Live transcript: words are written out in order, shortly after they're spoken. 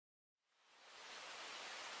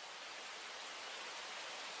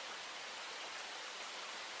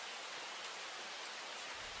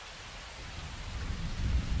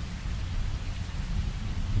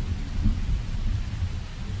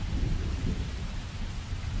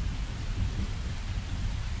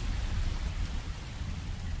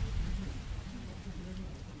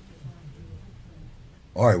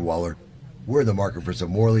All right, Waller. We're in the market for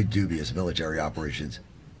some morally dubious military operations.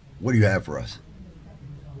 What do you have for us?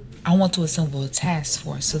 I want to assemble a task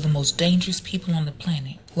force of the most dangerous people on the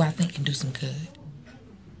planet who I think can do some good.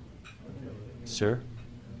 Sir?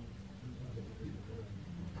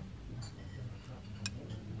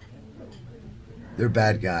 They're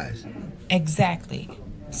bad guys. Exactly.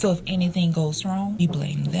 So if anything goes wrong, we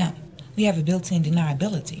blame them. We have a built-in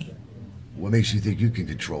deniability. What makes you think you can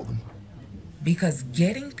control them? Because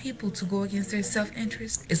getting people to go against their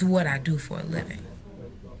self-interest is what I do for a living.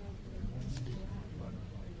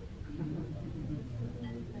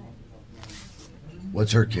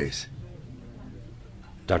 What's her case?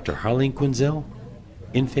 Dr. Harleen Quinzel?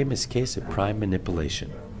 Infamous case of prime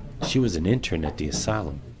manipulation. She was an intern at the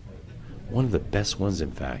asylum. One of the best ones,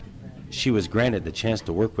 in fact. She was granted the chance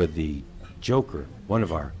to work with the Joker, one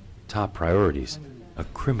of our top priorities, a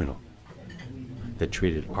criminal that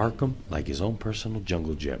treated Arkham like his own personal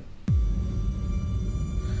jungle gym.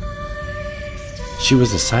 She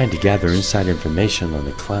was assigned to gather inside information on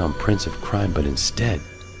the clown prince of crime, but instead,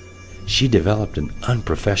 she developed an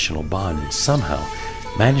unprofessional bond and somehow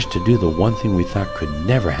managed to do the one thing we thought could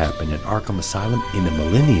never happen at Arkham Asylum in a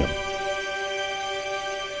millennium.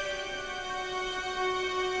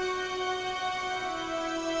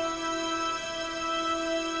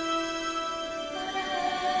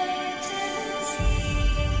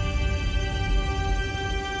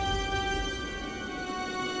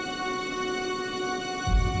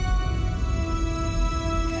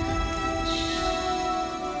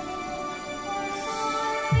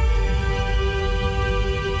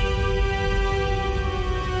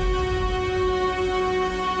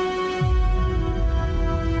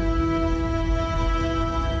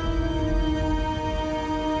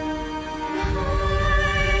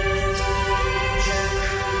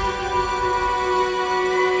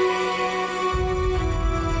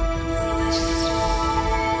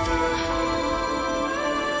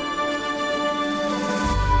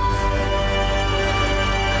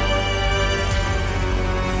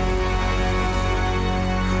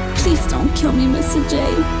 Please don't kill me, Mr. J.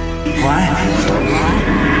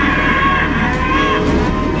 What?